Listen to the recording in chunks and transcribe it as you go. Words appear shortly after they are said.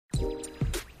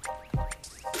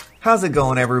How's it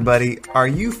going, everybody? Are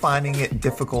you finding it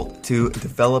difficult to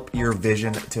develop your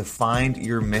vision, to find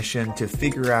your mission, to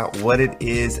figure out what it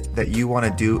is that you want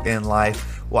to do in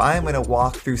life? Well, I'm going to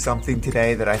walk through something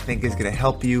today that I think is going to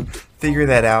help you figure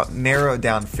that out, narrow it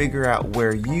down, figure out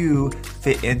where you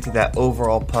fit into that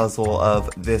overall puzzle of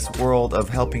this world, of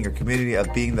helping your community,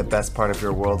 of being the best part of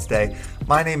your world's day.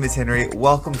 My name is Henry.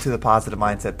 Welcome to the Positive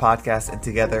Mindset Podcast, and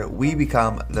together we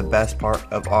become the best part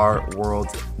of our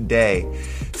world's day.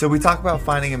 So we talk about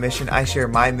finding a mission. I share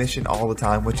my mission all the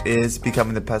time, which is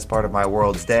becoming the best part of my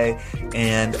world's day.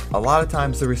 And a lot of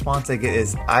times the response I get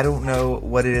is, I don't know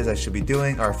what it is I should be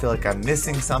doing, or I feel like I'm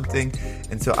missing something.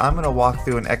 And so I'm going to walk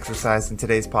through an exercise in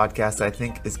today's podcast that I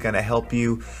think is going to help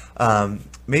you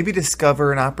maybe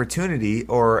discover an opportunity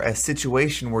or a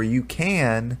situation where you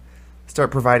can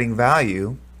start providing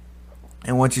value.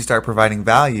 And once you start providing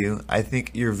value, I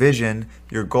think your vision,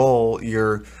 your goal,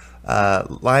 your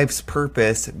life's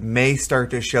purpose may start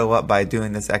to show up by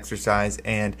doing this exercise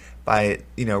and by,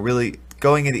 really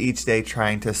going into each day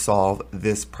trying to solve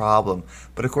this problem.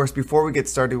 But of course, before we get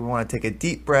started, we want to take a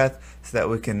deep breath so that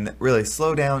we can really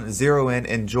slow down, zero in,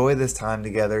 enjoy this time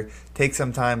together, take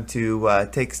some time to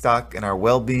take stock in our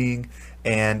well-being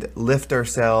and lift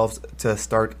ourselves to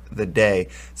start the day.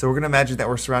 So we're going to imagine that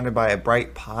we're surrounded by a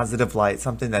bright, positive light,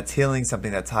 something that's healing,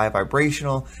 something that's high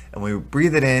vibrational, and when we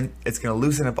breathe it in, it's going to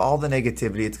loosen up all the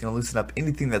negativity, it's going to loosen up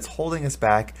anything that's holding us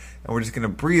back, and we're just going to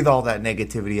breathe all that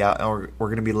negativity out, and we're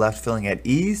going to be left feeling at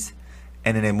ease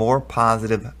and in a more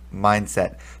positive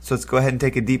mindset. So let's go ahead and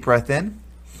take a deep breath in.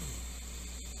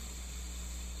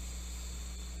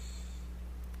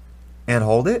 And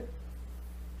hold it.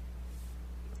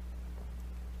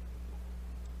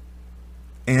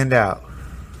 And out.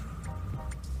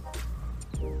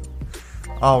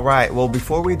 All right. Well,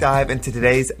 before we dive into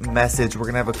today's message, we're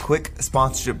going to have a quick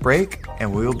sponsorship break,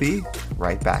 and we will be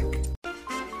right back.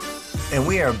 And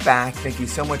we are back. Thank you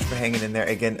so much for hanging in there.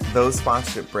 Again, those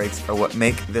sponsorship breaks are what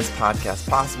make this podcast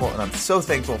possible, and I'm so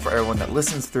thankful for everyone that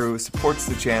listens through, supports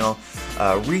the channel,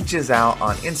 reaches out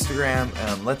on Instagram,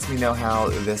 lets me know how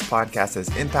this podcast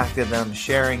has impacted them,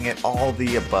 sharing it, all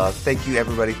the above. Thank you,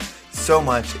 everybody, so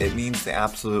much. It means the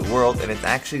absolute world, and it's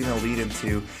actually going to lead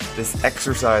into this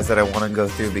exercise that I want to go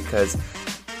through because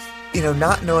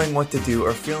not knowing what to do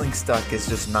or feeling stuck is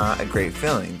just not a great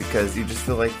feeling, because you just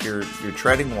feel like you're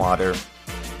treading water,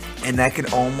 and that can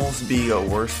almost be a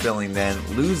worse feeling than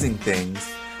losing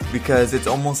things, because it's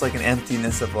almost like an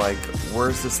emptiness of like,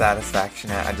 where's the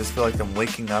satisfaction at? I just feel like I'm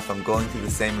waking up, I'm going through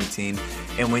the same routine.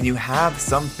 And when you have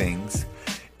some things,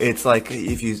 it's like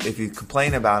if you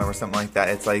complain about them or something like that,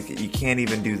 it's like you can't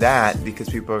even do that because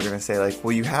people are going to say like,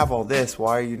 well, you have all this,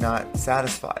 why are you not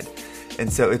satisfied?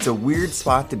 And so it's a weird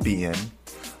spot to be in.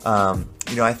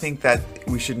 I think that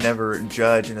we should never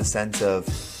judge in a sense of,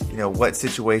 what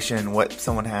situation, what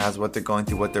someone has, what they're going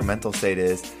through, what their mental state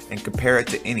is, and compare it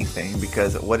to anything,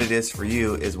 because what it is for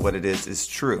you is what it is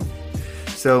true.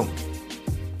 So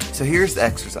here's the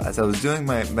exercise. I was doing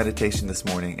my meditation this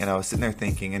morning, and I was sitting there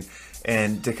thinking,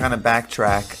 and to kind of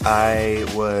backtrack,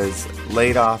 I was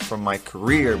laid off from my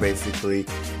career basically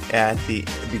at the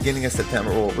beginning of September,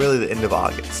 well, really the end of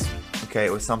August. Okay,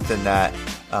 it was something that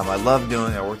I loved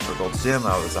doing. I worked for Gold's Gym.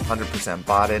 I was 100%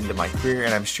 bought into my career,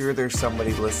 and I'm sure there's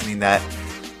somebody listening that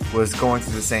was going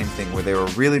through the same thing, where they were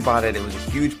really bought it. It was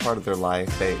a huge part of their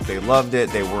life. They loved it.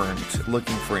 They weren't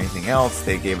looking for anything else.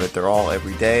 They gave it their all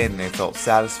every day, and they felt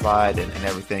satisfied and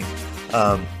everything.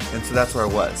 And so that's where I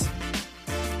was.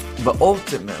 But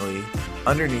ultimately,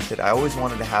 underneath it, I always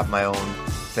wanted to have my own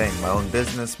thing, my own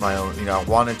business, my own, I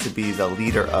wanted to be the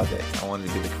leader of it. I wanted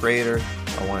to be the creator.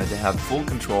 I wanted to have full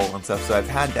control and stuff. So I've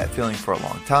had that feeling for a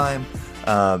long time.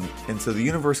 And so the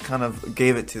universe kind of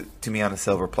gave it to me on a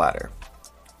silver platter.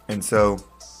 And so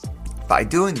by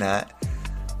doing that,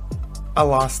 I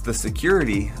lost the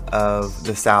security of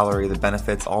the salary, the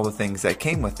benefits, all the things that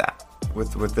came with that,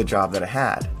 with the job that I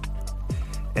had.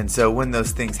 And so when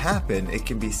those things happen, it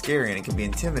can be scary and it can be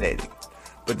intimidating.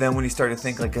 But then when you start to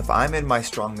think, like, if I'm in my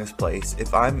strongest place,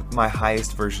 if I'm my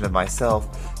highest version of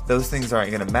myself, those things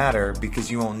aren't going to matter because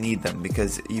you won't need them,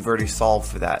 because you've already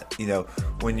solved for that.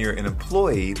 When you're an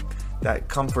employee, that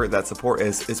comfort, that support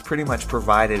is pretty much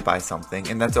provided by something,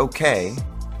 and that's okay.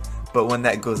 But when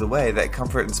that goes away, that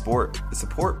comfort and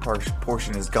support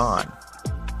portion is gone.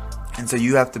 And so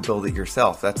you have to build it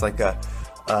yourself. That's like a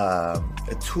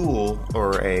tool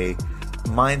or a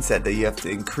mindset that you have to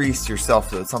increase yourself.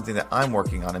 So it's something that I'm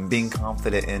working on, and being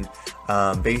confident in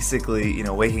basically,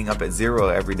 waking up at zero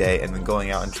every day and then going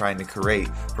out and trying to create,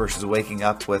 versus waking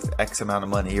up with X amount of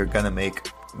money you're going to make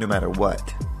no matter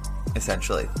what,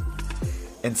 essentially.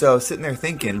 And so I was sitting there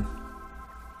thinking,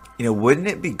 Wouldn't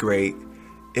it be great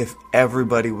if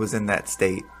everybody was in that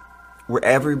state where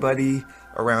everybody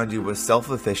around you was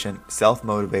self-efficient,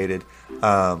 self-motivated,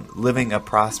 living a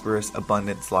prosperous,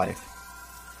 abundance life?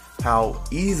 How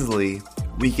easily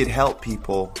we could help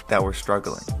people that were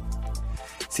struggling.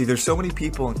 See, there's so many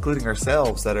people, including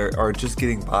ourselves, that are just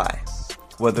getting by.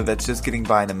 Whether that's just getting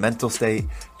by in a mental state,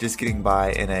 just getting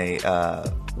by in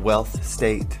a wealth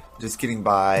state, just getting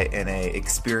by in a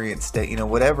experience state,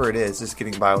 whatever it is, just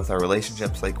getting by with our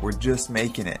relationships, like we're just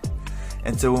making it.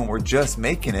 And so when we're just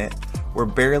making it, we're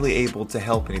barely able to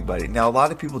help anybody. Now, a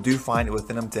lot of people do find it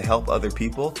within them to help other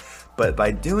people, but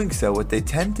by doing so, what they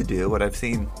tend to do, what I've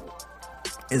seen,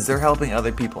 is they're helping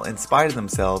other people in spite of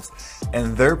themselves,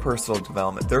 and their personal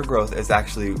development, their growth is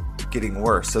actually getting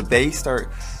worse. So they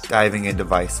start diving into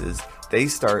vices. They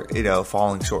start,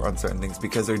 falling short on certain things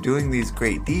because they're doing these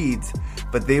great deeds,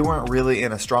 but they weren't really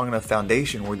in a strong enough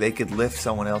foundation where they could lift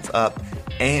someone else up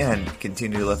and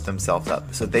continue to lift themselves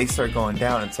up. So they start going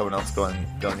down and someone else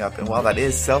going up. And while that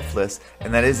is selfless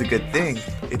and that is a good thing,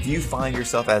 if you find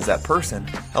yourself as that person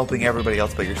helping everybody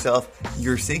else but yourself,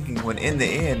 you're sinking, when in the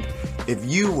end, if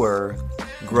you were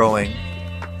growing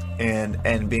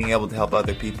and being able to help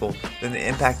other people, then the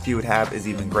impact you would have is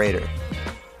even greater.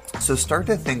 So start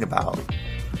to think about,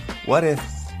 what if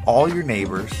all your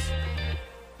neighbors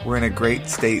were in a great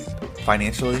state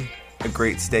financially, a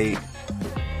great state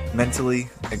mentally,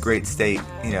 a great state,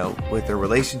 with their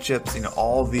relationships,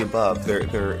 all of the above.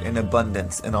 They're in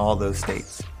abundance in all those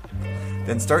states.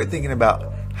 Then start thinking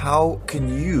about, how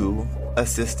can you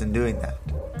assist in doing that?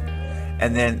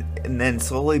 And then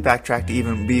slowly backtrack to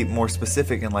even be more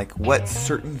specific and like, what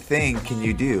certain thing can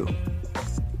you do?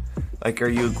 Like, are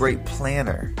you a great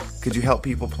planner? Could you help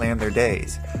people plan their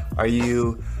days? Are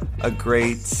you a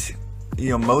great,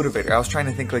 motivator? I was trying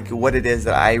to think like what it is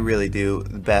that I really do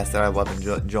the best, that I love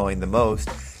enjoying the most.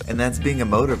 And that's being a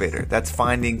motivator. That's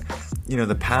finding,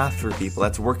 the path for people.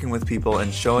 That's working with people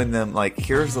and showing them like,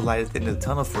 here's the light at the end of the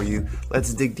tunnel for you.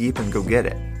 Let's dig deep and go get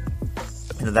it.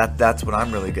 That's what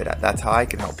I'm really good at. That's how I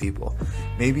can help people.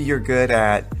 Maybe you're good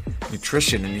at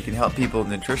nutrition and you can help people with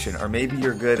nutrition, or maybe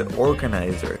you're good at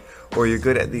organizer, or you're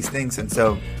good at these things. And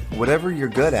so whatever you're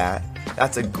good at,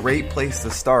 that's a great place to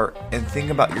start, and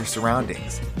think about your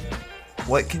surroundings.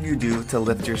 What can you do to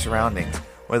lift your surroundings?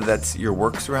 Whether that's your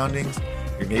work surroundings,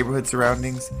 your neighborhood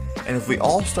surroundings. And if we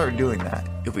all start doing that,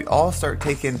 if we all start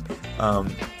taking,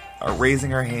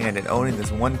 raising our hand and owning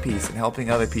this one piece and helping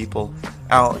other people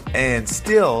out, and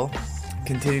still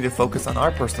continue to focus on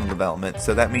our personal development.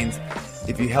 So that means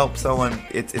if you help someone,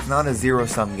 it's not a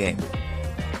zero-sum game.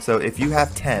 So if you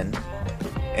have 10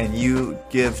 and you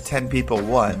give 10 people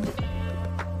 1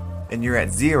 and you're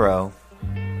at 0,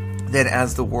 then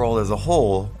as the world as a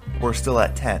whole, we're still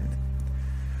at 10.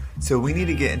 So we need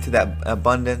to get into that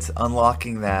abundance,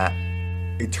 unlocking that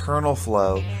eternal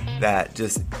flow, that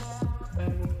just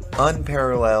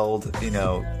unparalleled,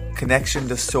 connection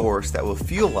to source that will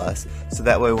fuel us. So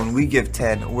that way when we give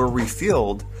 10, we're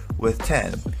refueled with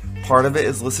 10. Part of it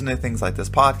is listening to things like this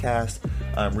podcast,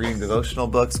 reading devotional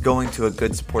books, going to a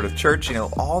good supportive church.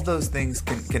 All those things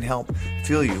can help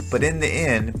fuel you. But in the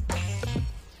end,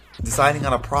 deciding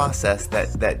on a process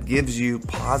that gives you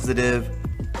positive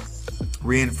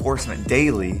reinforcement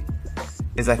daily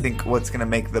is, I think, what's going to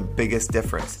make the biggest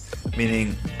difference.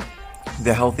 Meaning,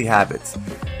 the healthy habits.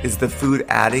 Is the food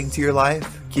adding to your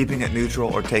life, keeping it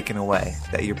neutral, or taking away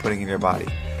that you're putting in your body?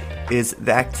 Is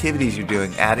the activities you're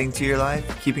doing adding to your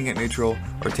life, keeping it neutral,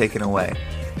 or taking away?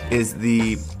 Is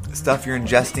the stuff you're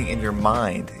ingesting in your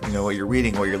mind, what you're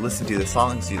reading, what you're listening to, the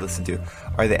songs you listen to,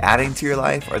 are they adding to your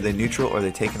life? Are they neutral, or are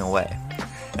they taking away?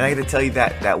 And I got to tell you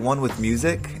that one with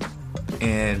music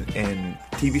and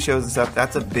TV shows and stuff,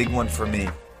 that's a big one for me.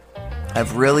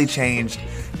 I've really changed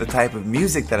the type of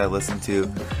music that I listen to,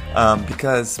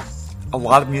 because a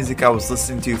lot of music I was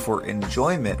listening to for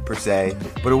enjoyment per se,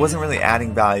 but it wasn't really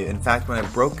adding value. In fact, when I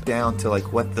broke down to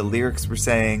like what the lyrics were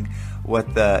saying,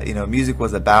 what the music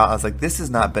was about, I was like, this is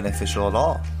not beneficial at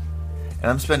all. And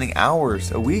I'm spending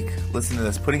hours a week listening to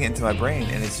this, putting it into my brain,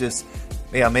 and it's just,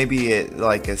 maybe it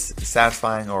like is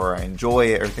satisfying, or I enjoy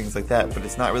it, or things like that, but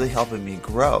it's not really helping me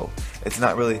grow. It's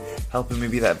not really helping me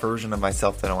be that version of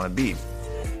myself that I want to be.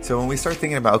 So when we start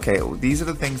thinking about, okay, these are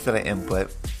the things that I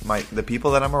input, the people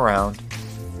that I'm around,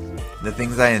 the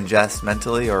things I ingest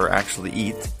mentally or actually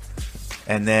eat,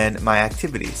 and then my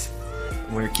activities.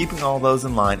 When you're keeping all those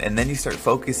in line, and then you start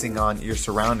focusing on your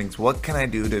surroundings, what can I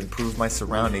do to improve my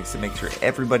surroundings to make sure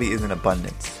everybody is in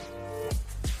abundance?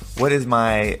 What is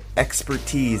my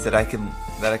expertise that I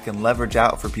can leverage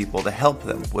out for people to help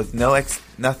them with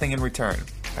nothing in return?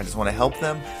 I just want to help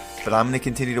them but I'm going to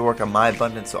continue to work on my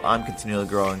abundance so I'm continually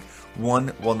growing.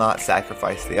 One will not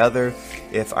sacrifice the other.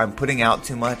 If I'm putting out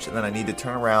too much, then I need to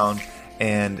turn around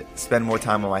and spend more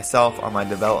time on myself, on my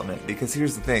development. Because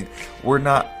here's the thing, we're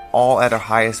not all at our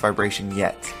highest vibration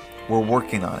yet. We're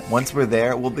working on it. Once we're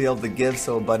there, we'll be able to give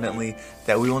so abundantly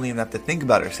that we won't even have to think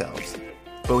about ourselves.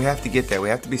 But we have to get there. We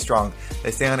have to be strong.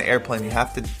 They say on an airplane, you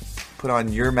have to put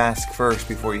on your mask first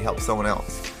before you help someone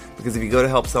else. Because if you go to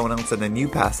help someone else and then you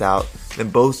pass out, then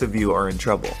both of you are in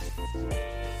trouble.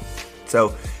 So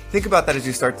think about that as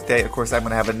you start today. Of course, I'm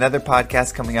going to have another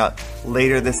podcast coming out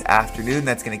later this afternoon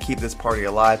that's going to keep this party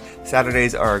alive.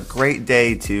 Saturdays are a great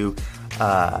day to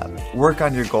work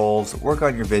on your goals, work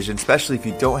on your vision, especially if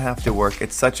you don't have to work.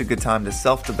 It's such a good time to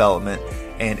self-development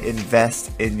and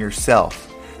invest in yourself.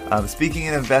 Speaking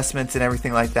of investments and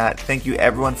everything like that, thank you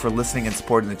everyone for listening and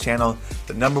supporting the channel.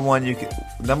 The number one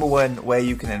way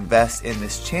you can invest in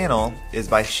this channel is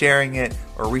by sharing it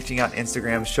or reaching out on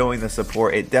Instagram, showing the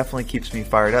support. It definitely keeps me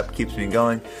fired up, keeps me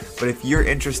going. But if you're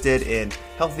interested in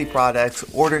healthy products,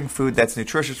 ordering food that's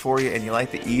nutritious for you, and you like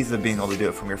the ease of being able to do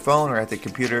it from your phone or at the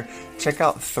computer, check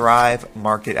out Thrive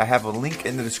Market. I have a link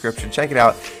in the description. Check it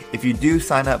out. If you do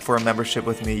sign up for a membership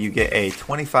with me, you get a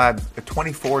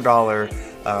 $24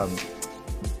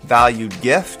 valued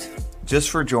gift just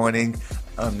for joining.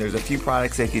 There's a few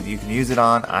products that you can use it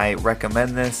on. I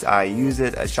recommend this. I use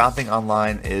it. Shopping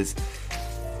online is,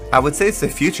 I would say it's the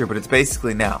future, but it's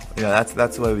basically now. That's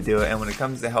the way we do it. And when it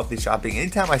comes to healthy shopping,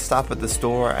 anytime I stop at the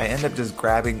store, I end up just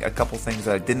grabbing a couple things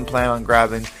that I didn't plan on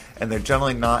grabbing, and they're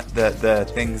generally not the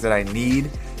things that I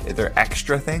need. They're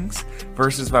extra things.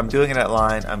 Versus if I'm doing it at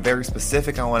line, I'm very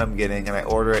specific on what I'm getting, and I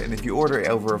order it. And if you order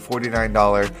over a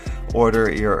 $49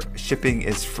 order, your shipping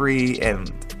is free,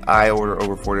 and I order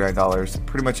over $49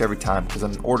 pretty much every time because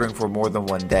I'm ordering for more than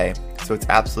one day. So it's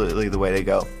absolutely the way to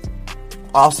go.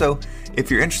 Also, if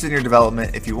you're interested in your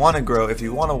development, if you want to grow, if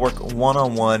you want to work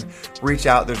one-on-one, reach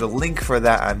out. There's a link for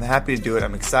that. I'm happy to do it.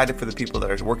 I'm excited for the people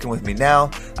that are working with me now.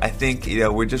 I think,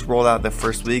 we just rolled out the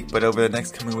first week, but over the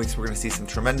next coming weeks, we're going to see some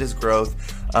tremendous growth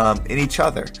in each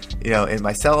other, in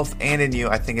myself and in you.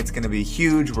 I think it's going to be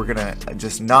huge. We're going to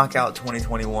just knock out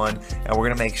 2021, and we're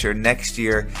going to make sure next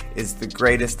year is the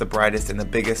greatest, the brightest, and the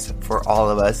biggest for all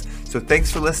of us. So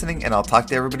thanks for listening, and I'll talk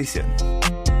to everybody soon.